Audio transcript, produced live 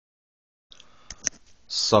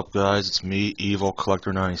Sup guys, it's me, Evil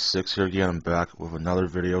Collector 96 here again. I'm back with another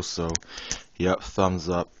video, so yep, thumbs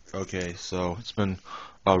up. Okay, so it's been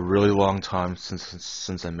a really long time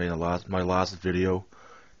since I made my last video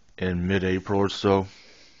in mid-April or so.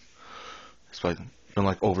 It's been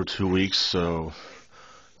like over 2 weeks, so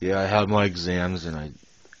yeah, I had my exams and I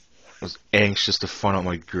was anxious to find out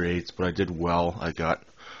my grades, but I did well. I got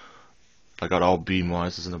all B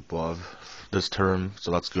minuses and above this term,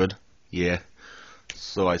 so that's good. Yeah.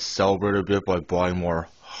 So I celebrated a bit by buying more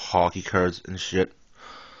hockey cards and shit.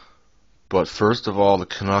 But first of all, the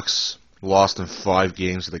Canucks lost in 5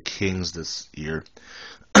 games to the Kings this year.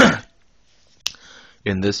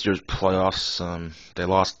 In this year's playoffs, they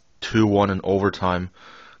lost 2-1 in overtime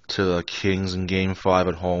to the Kings in Game 5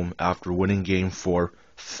 at home after winning Game 4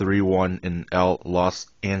 3-1 in Los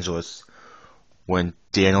Angeles when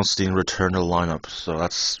Daniel Steen returned to the lineup. So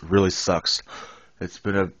that's really sucks. It's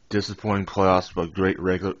been a disappointing playoffs, but great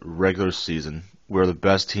regular season. We're the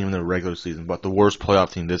best team in the regular season, but the worst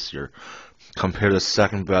playoff team this year, compared to the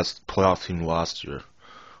second best playoff team last year,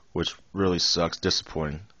 which really sucks.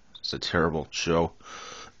 Disappointing. It's a terrible show.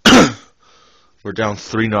 We're down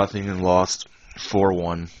 3-0 and lost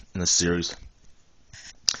 4-1 in the series.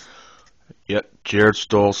 Yet Jared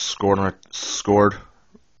Stoll scored on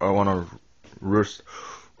a roof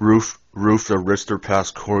the wrister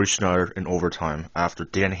past Corey Schneider in overtime after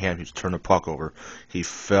Dan Hamhuis turned the puck over. He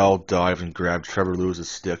fell, dived, and grabbed Trevor Lewis's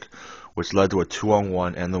stick, which led to a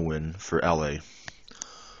 2-on-1 and the win for LA.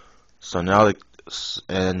 So now,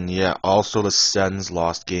 also the Sens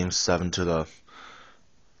lost Game 7 to the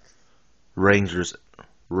Rangers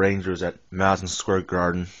at Madison Square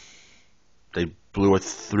Garden. They blew a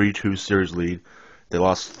 3-2 series lead. They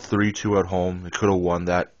lost 3-2 at home. They could have won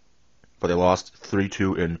that, but they lost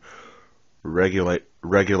 3-2 in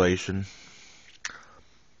regulation.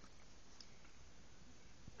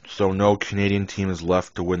 So no Canadian team is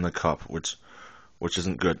left to win the cup, which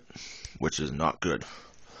isn't good. Which is not good.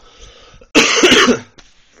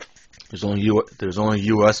 There's only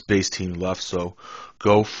U.S. based team left. So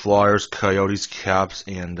go Flyers, Coyotes, Caps,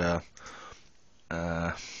 and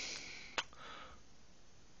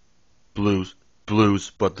Blues.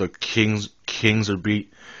 But the Kings are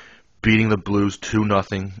beating the Blues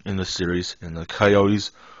 2-0 in the series, and the Coyotes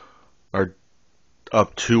are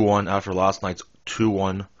up 2-1 after last night's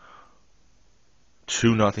 2-0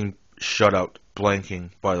 shutout blanking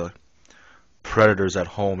by the Predators at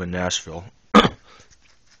home in Nashville.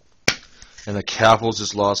 And the Capitals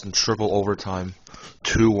just lost in triple overtime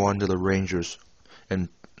 2-1 to the Rangers in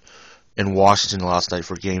Washington last night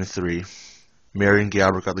for Game 3. Marian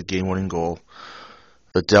Gaborik got the game-winning goal.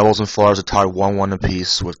 The Devils and Flyers are tied 1-1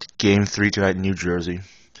 apiece with Game 3 tonight in New Jersey.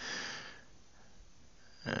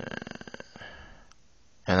 And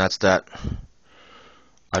that's that.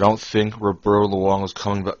 I don't think Roberto Luongo is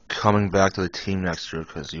coming back to the team next year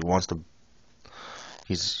because he wants to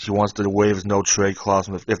waive his no trade clause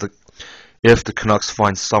if the Canucks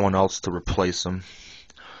find someone else to replace him.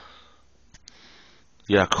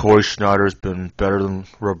 Yeah, Corey Schneider has been better than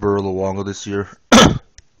Roberto Luongo this year.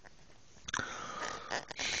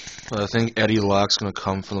 I think Eddie Lack's going to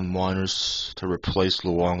come from the minors to replace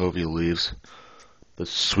Luongo if he leaves. The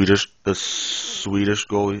Swedish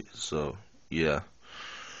goalie. So yeah,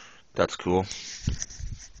 that's cool.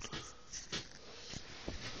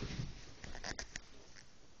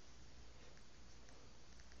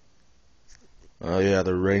 Yeah,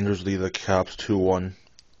 the Rangers lead the Caps 2-1,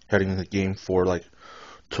 heading into Game 4 like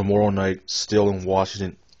tomorrow night, still in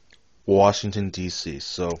Washington D.C.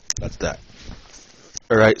 So that's that.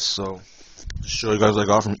 Alright, so to show you guys what I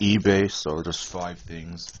got from eBay. So just 5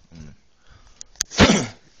 things. 7,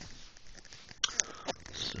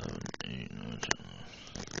 8, 9, 10.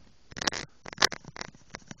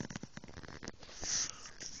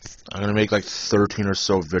 I'm gonna make like 13 or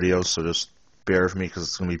so videos, so just bear with me because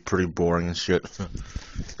it's gonna be pretty boring and shit.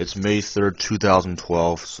 It's May 3rd,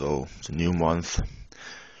 2012, so it's a new month.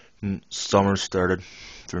 Summer started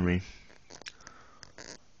for me.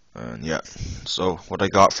 And yeah, so what I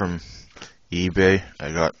got from eBay,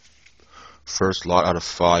 I got first lot out of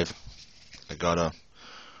 5. I got a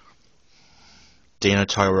Dana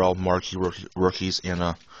Tyrell marquee rookies and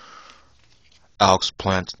a Alex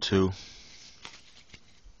Plant 2.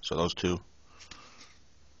 So those 2.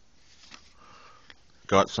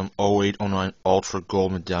 Got some 08-09 Ultra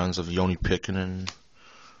Gold medallions of Yoni Pikkinen,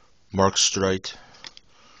 Mark Streit,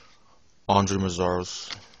 Andre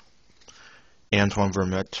Mazzaros, Antoine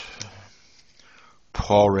Vermette,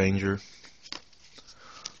 Paul Ranger,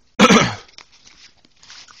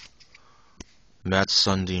 Matt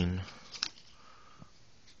Sundin,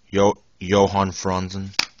 Johan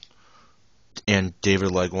Franzen and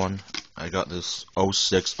David Legwand. I got this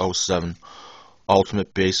 06-07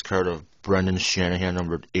 Ultimate Base card of Brendan Shanahan,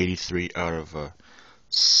 numbered 83 out of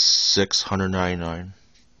 699.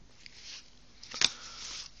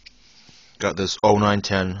 Got this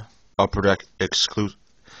 09-10 Upper Deck exclusives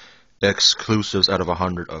out of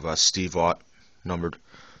 100 of Steve Ott, numbered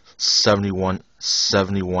 71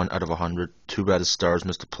 out of 100. Too bad the Stars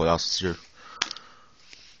missed the playoffs this year.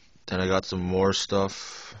 Then I got some more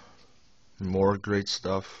stuff, more great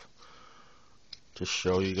stuff to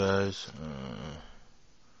show you guys.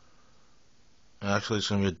 Actually, it's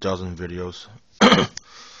gonna be a dozen videos.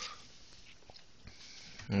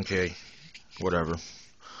 Okay, whatever.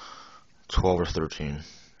 12 or 13.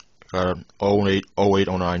 Got an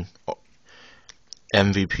 08-09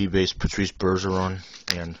 MVP base Patrice Bergeron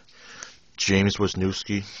and James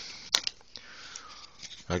Wisniewski.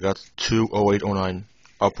 I got two 08-09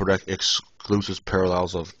 Upper Deck exclusives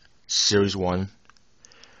parallels of Series 1.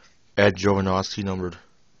 Ed Jovanovski, numbered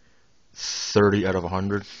 30 out of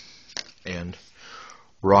 100. And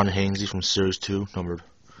Ron Hainsey from Series 2, numbered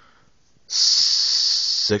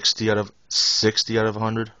 60 out of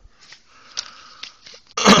 100.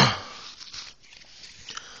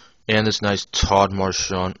 And this nice Todd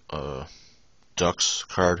Marchand Ducks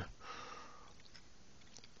card.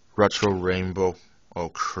 Retro Rainbow. Oh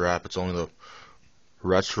crap, it's only the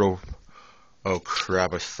retro. Oh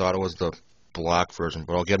crap, I thought it was the black version,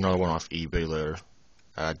 but I'll get another one off eBay later.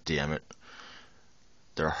 Ah, damn it.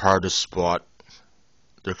 They're hard to spot.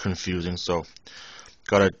 They're confusing, so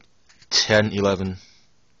got a 10-11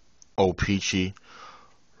 O-Pee-Chee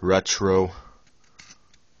Retro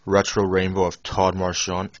Rainbow of Todd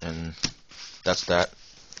Marchand, and that's that.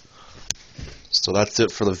 So that's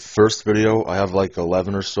it for the first video. I have like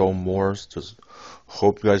 11 or so more. Just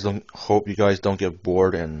hope you guys don't get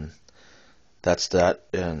bored, and that's that.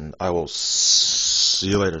 And I will see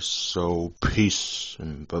you later. So peace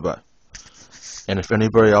and bye bye. And if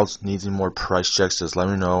anybody else needs any more price checks, just let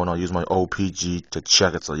me know, and I'll use my OPG to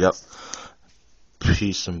check it. So yep,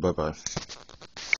 peace and bye bye.